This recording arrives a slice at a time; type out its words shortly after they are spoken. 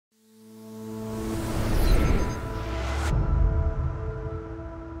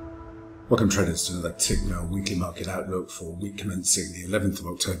Welcome traders to another Tickmill weekly market outlook for week commencing the 11th of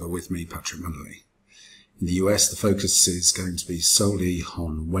October with me, Patrick Munnelly. In the US, the focus is going to be solely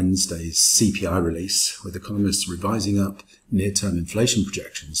on Wednesday's CPI release, with economists revising up near-term inflation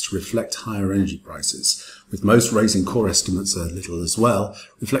projections to reflect higher energy prices, with most raising core estimates a little as well,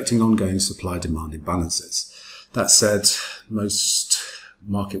 reflecting ongoing supply-demand imbalances. That said, most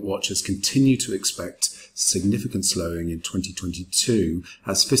market watchers continue to expect significant slowing in 2022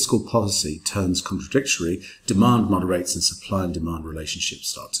 as fiscal policy turns contradictory, demand moderates and supply and demand relationships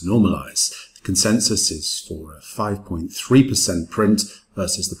start to normalise. The consensus is for a 5.3% print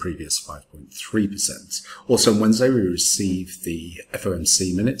versus the previous 5.3%. Also on Wednesday we received the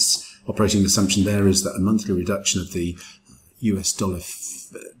FOMC minutes. Operating assumption there is that a monthly reduction of the US dollar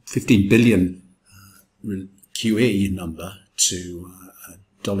 15 billion QE number to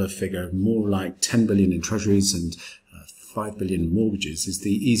dollar figure more like 10 billion in treasuries and 5 billion in mortgages is the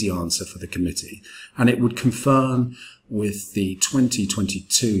easy answer for the committee, and it would confirm with the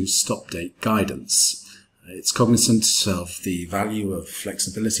 2022 stop date guidance. It's cognizant of the value of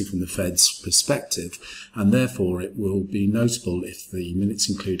flexibility from the Fed's perspective, and therefore it will be notable if the minutes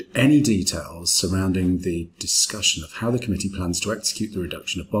include any details surrounding the discussion of how the committee plans to execute the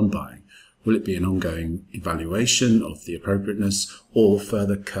reduction of bond buying. Will it be an ongoing evaluation of the appropriateness or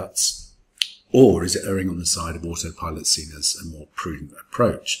further cuts? Or is it erring on the side of autopilot seen as a more prudent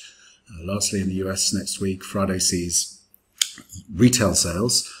approach? Lastly, in the US next week, Friday sees retail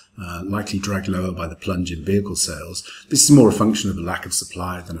sales likely dragged lower by the plunge in vehicle sales. This is more a function of a lack of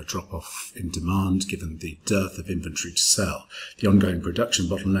supply than a drop-off in demand, given the dearth of inventory to sell. The ongoing production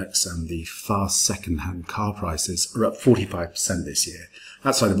bottlenecks and the fast second-hand car prices are up 45% this year.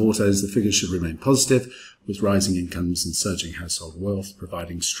 Outside of autos, the figures should remain positive, with rising incomes and surging household wealth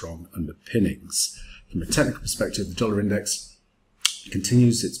providing strong underpinnings. From a technical perspective, the dollar index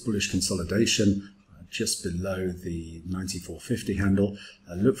continues its bullish consolidation just below the 94.50 handle.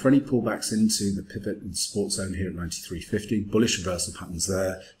 Look for any pullbacks into the pivot and support zone here at 93.50. Bullish reversal patterns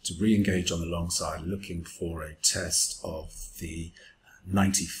there to re-engage on the long side, looking for a test of the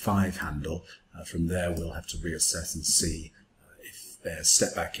 95 handle. From there, we'll have to reassess and see there's a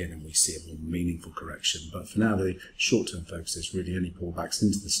step back in and we see a more meaningful correction. But for now, the short-term focus is really any pullbacks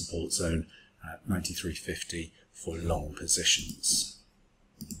into the support zone at 93.50 for long positions.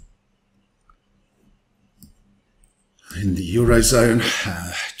 In the Eurozone,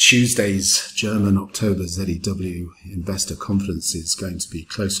 Tuesday's German October ZEW investor conference is going to be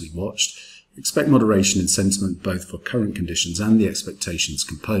closely watched. Expect moderation in sentiment both for current conditions and the expectations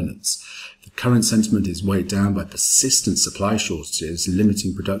components. The current sentiment is weighed down by persistent supply shortages,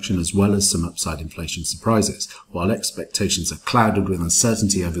 limiting production as well as some upside inflation surprises, while expectations are clouded with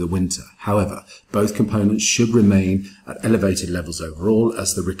uncertainty over the winter. However, both components should remain at elevated levels overall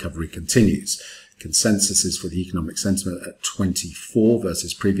as the recovery continues. Consensus is for the economic sentiment at 24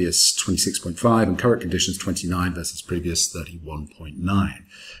 versus previous 26.5 and current conditions 29 versus previous 31.9.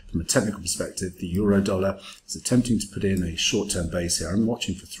 From a technical perspective, the euro-dollar is attempting to put in a short-term base here. I'm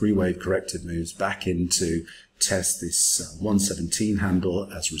watching for three-wave corrective moves back in to test this 117 handle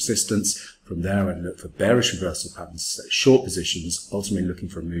as resistance. From there, I'd look for bearish reversal patterns, short positions, ultimately looking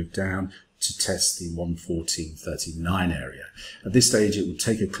for a move down to test the 114.39 area. At this stage, it would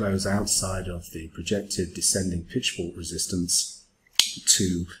take a close outside of the projected descending pitchfork resistance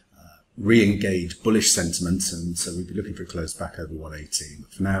to re-engage bullish sentiment, and so we'd be looking for a close back over 118.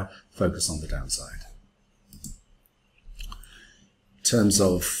 But for now, focus on the downside. In terms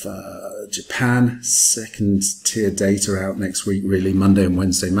of Japan, second tier data out next week, really Monday and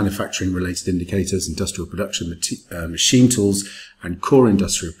Wednesday, manufacturing related indicators, industrial production, machine tools and core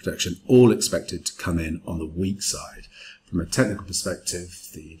industrial production all expected to come in on the weak side. From a technical perspective,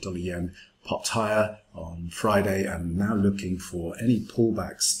 the dollar yen popped higher on Friday and now looking for any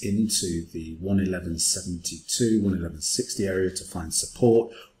pullbacks into the 111.72, 111.60 area to find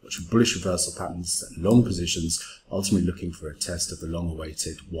support. Watch bullish reversal patterns at long positions, ultimately looking for a test of the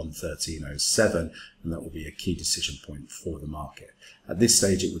long-awaited 113.07, and that will be a key decision point for the market. At this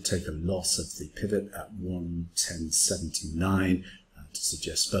stage, it would take a loss of the pivot at 110.79 to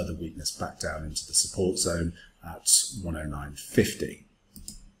suggest further weakness back down into the support zone at 109.50.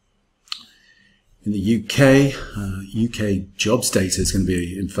 In the UK, UK jobs data is going to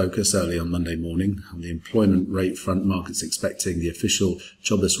be in focus early on Monday morning. On the employment rate front, markets expecting the official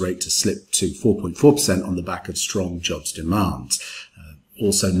jobless rate to slip to 4.4% on the back of strong jobs demand.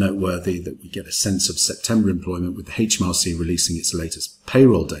 Also noteworthy that we get a sense of September employment with the HMRC releasing its latest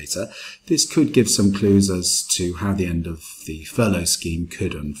payroll data. This could give some clues as to how the end of the furlough scheme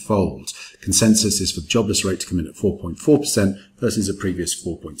could unfold. Consensus is for the jobless rate to come in at 4.4% versus a previous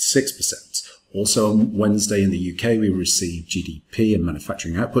 4.6%. Also on Wednesday in the UK, we received GDP and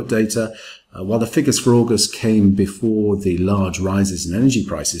manufacturing output data. While the figures for August came before the large rises in energy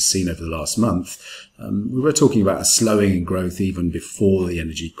prices seen over the last month, we were talking about a slowing in growth even before the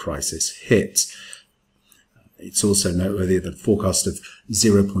energy crisis hit. It's also noteworthy that the forecast of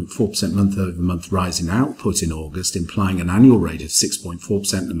 0.4% month-over-month rise in output in August, implying an annual rate of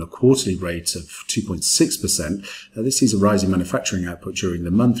 6.4% and a quarterly rate of 2.6%. This sees a rise in manufacturing output during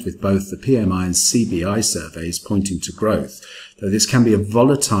the month, with both the PMI and CBI surveys pointing to growth. Though this can be a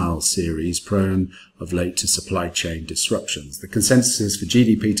volatile series prone of late to supply chain disruptions. The consensus is for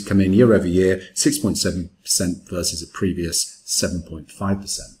GDP to come in year over year 6.7% versus a previous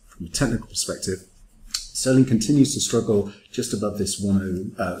 7.5%. From a technical perspective, sterling continues to struggle just above this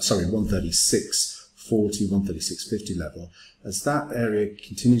 136.40, 136.50 level. As that area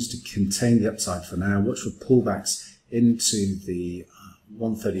continues to contain the upside for now, watch for pullbacks into the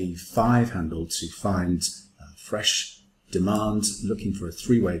 135 handle to find fresh demand, looking for a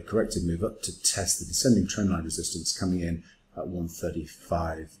three-wave corrective move up to test the descending trendline resistance coming in at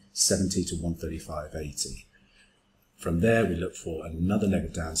 135.70 to 135.80. From there, we look for another leg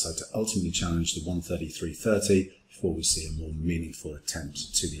of downside to ultimately challenge the 133.30 before we see a more meaningful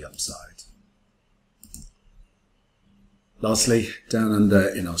attempt to the upside. Lastly, down under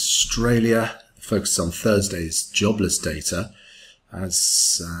in Australia, focus on Thursday's jobless data.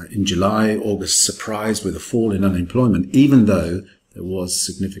 As in July, August surprised with a fall in unemployment, even though there was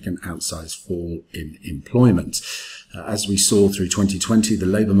significant outsized fall in employment. As we saw through 2020, the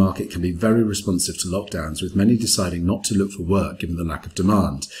labour market can be very responsive to lockdowns, with many deciding not to look for work given the lack of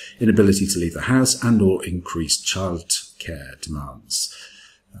demand, inability to leave the house and or increased childcare demands.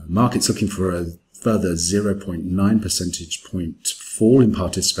 Markets looking for a further 0.9 percentage point fall in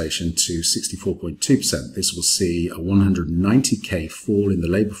participation to 64.2%. This will see a 190k fall in the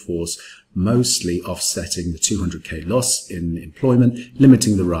labour force, mostly offsetting the 200k loss in employment,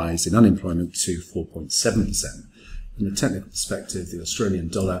 limiting the rise in unemployment to 4.7%. From a technical perspective, the Australian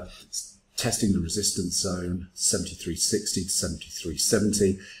dollar is testing the resistance zone 73.60 to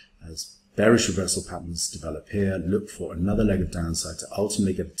 73.70. As bearish reversal patterns develop here, look for another leg of downside to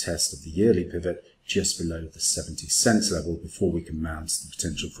ultimately get a test of the yearly pivot just below the 70 cents level before we can mount the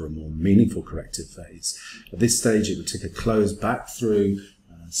potential for a more meaningful corrective phase. At this stage, it would take a close back through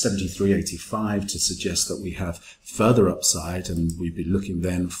 73.85 to suggest that we have further upside, and we'd be looking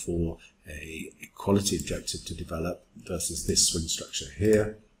then for a quality objective to develop versus this swing structure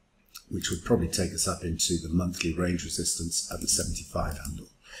here, which would probably take us up into the monthly range resistance at the 75 handle.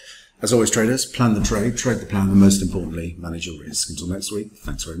 As always, traders, plan the trade the plan, and most importantly, manage your risk. Until next week,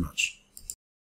 thanks very much.